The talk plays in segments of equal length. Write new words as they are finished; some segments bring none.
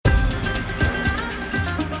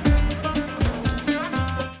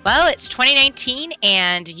Well, it's 2019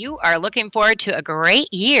 and you are looking forward to a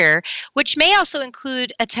great year, which may also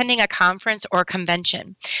include attending a conference or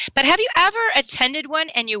convention. But have you ever attended one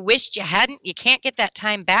and you wished you hadn't? You can't get that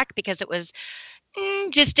time back because it was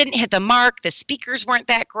just didn't hit the mark. The speakers weren't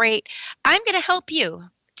that great. I'm going to help you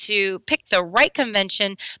to pick the right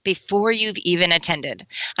convention before you've even attended.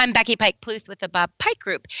 I'm Becky Pike Pluth with the Bob Pike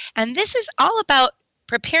Group, and this is all about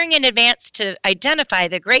preparing in advance to identify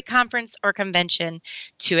the great conference or convention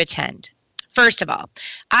to attend. First of all,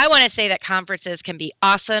 I want to say that conferences can be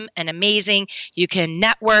awesome and amazing. You can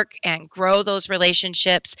network and grow those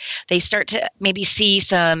relationships. They start to maybe see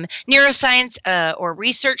some neuroscience or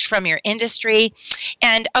research from your industry.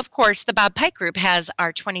 And of course, the Bob Pike Group has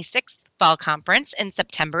our 26th fall conference in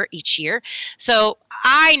September each year. So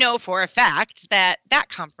I know for a fact that that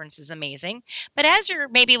conference is amazing. But as you're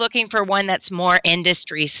maybe looking for one that's more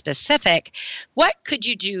industry specific, what could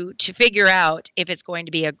you do to figure out if it's going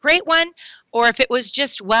to be a great one or if it was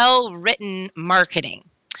just well-written marketing?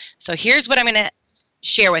 So here's what I'm going to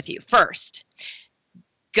share with you. First,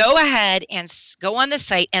 go ahead and go on the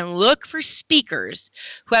site and look for speakers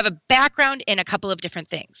who have a background in a couple of different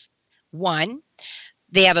things. One,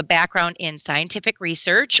 they have a background in scientific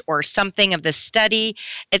research or something of the study.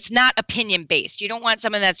 It's not opinion-based. You don't want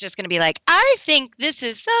someone that's just going to be like, I think this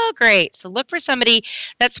is so great. So look for somebody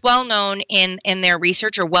that's well-known in their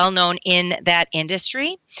research or well-known in that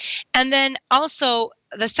industry. And then also,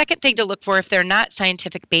 the second thing to look for if they're not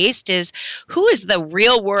scientific-based is who is the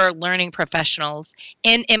real-world learning professionals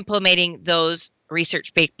in implementing those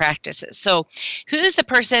research-based practices. So who's the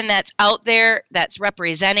person that's out there that's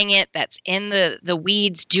representing it, that's in the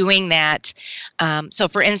weeds doing that? So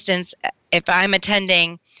for instance, if I'm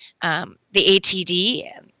attending the ATD,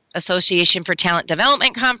 Association for Talent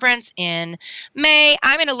Development Conference in May,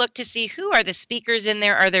 I'm going to look to see who are the speakers in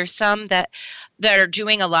there. Are there some that are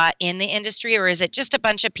doing a lot in the industry, or is it just a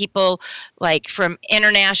bunch of people like from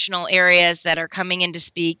international areas that are coming in to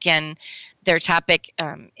speak and their topic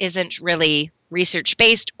isn't really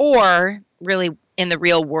research-based or really in the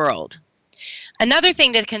real world? Another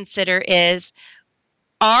thing to consider is,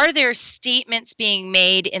 are there statements being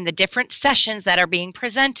made in the different sessions that are being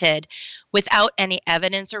presented without any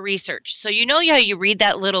evidence or research? So you know how you read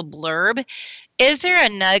that little blurb? Is there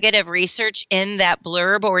a nugget of research in that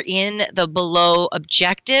blurb or in the below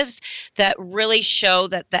objectives that really show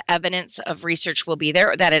that the evidence of research will be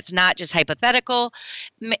there, that it's not just hypothetical?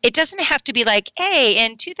 It doesn't have to be like, hey,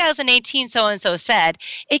 in 2018, so-and-so said.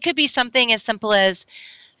 It could be something as simple as,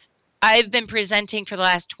 I've been presenting for the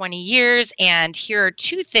last 20 years, and here are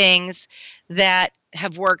two things that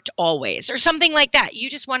have worked always, or something like that. You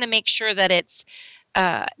just want to make sure that it's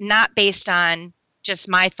not based on just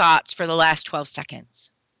my thoughts for the last 12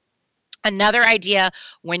 seconds. Another idea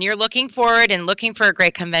when you're looking forward and looking for a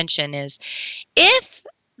great convention is, if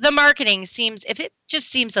the marketing if it just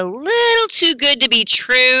seems a little too good to be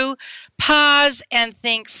true, pause and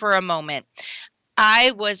think for a moment.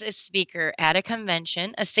 I was a speaker at a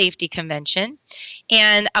convention, a safety convention,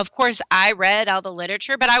 and of course I read all the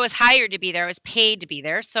literature, but I was hired to be there. I was paid to be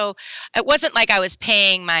there, so it wasn't like I was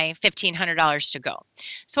paying my $1,500 to go.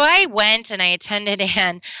 So I went and I attended,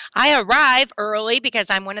 and I arrived early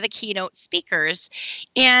because I'm one of the keynote speakers,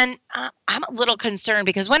 and I'm a little concerned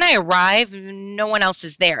because when I arrive, no one else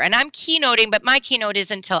is there, and I'm keynoting, but my keynote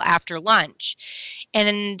isn't until after lunch.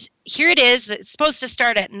 And here it is. It's supposed to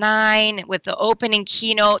start at 9 with the opening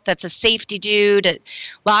keynote. That's a safety dude that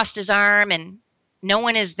lost his arm, and no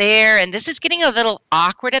one is there. And this is getting a little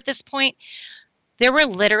awkward at this point. There were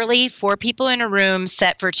literally 4 people in a room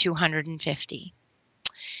set for 250.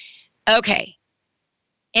 Okay.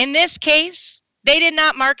 In this case, they did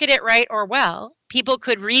not market it right or well. People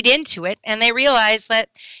could read into it, and they realized that,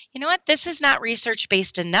 you know what, this is not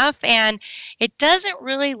research-based enough, and it doesn't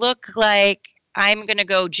really look like I'm going to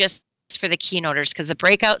go just for the keynoters, because the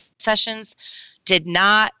breakout sessions did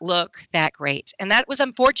not look that great. And that was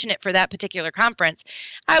unfortunate for that particular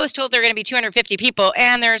conference. I was told there were going to be 250 people,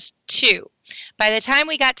 and there's 2. By the time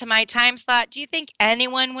we got to my time slot, do you think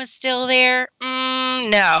anyone was still there?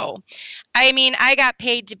 No. I mean, I got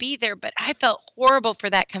paid to be there, but I felt horrible for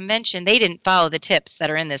that convention. They didn't follow the tips that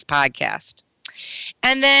are in this podcast.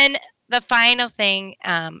 And then the final thing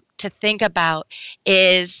to think about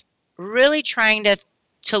is really trying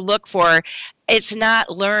to look for, it's not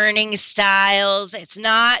learning styles. It's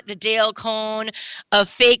not the Dale Cohn of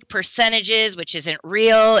fake percentages, which isn't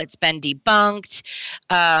real. It's been debunked.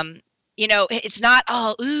 It's not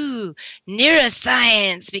all,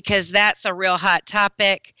 neuroscience, because that's a real hot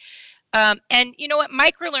topic. And you know what?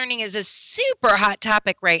 Microlearning is a super hot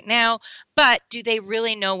topic right now, but do they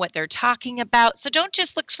really know what they're talking about? So don't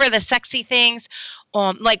just look for the sexy things,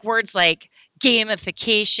 like words like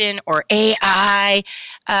gamification or AI,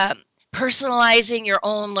 personalizing your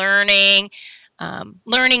own learning.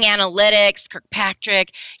 Learning analytics,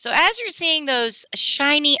 Kirkpatrick. So as you're seeing those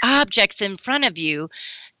shiny objects in front of you,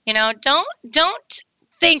 don't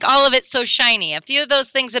think all of it's so shiny. A few of those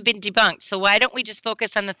things have been debunked. So why don't we just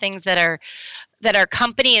focus on the things that our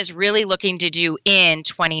company is really looking to do in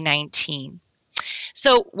 2019?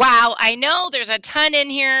 So, wow, I know there's a ton in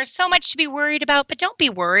here, so much to be worried about, but don't be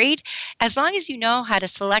worried. As long as you know how to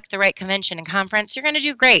select the right convention and conference, you're going to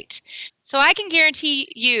do great. So, I can guarantee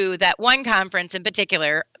you that one conference in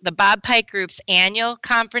particular, the Bob Pike Group's annual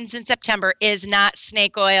conference in September, is not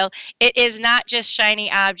snake oil. It is not just shiny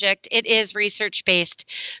object. It is research based.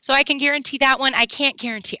 So, I can guarantee that one. I can't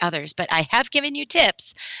guarantee others, but I have given you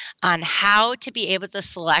tips on how to be able to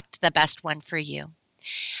select the best one for you.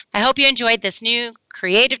 I hope you enjoyed this new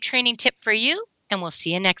creative training tip for you, and we'll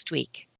see you next week.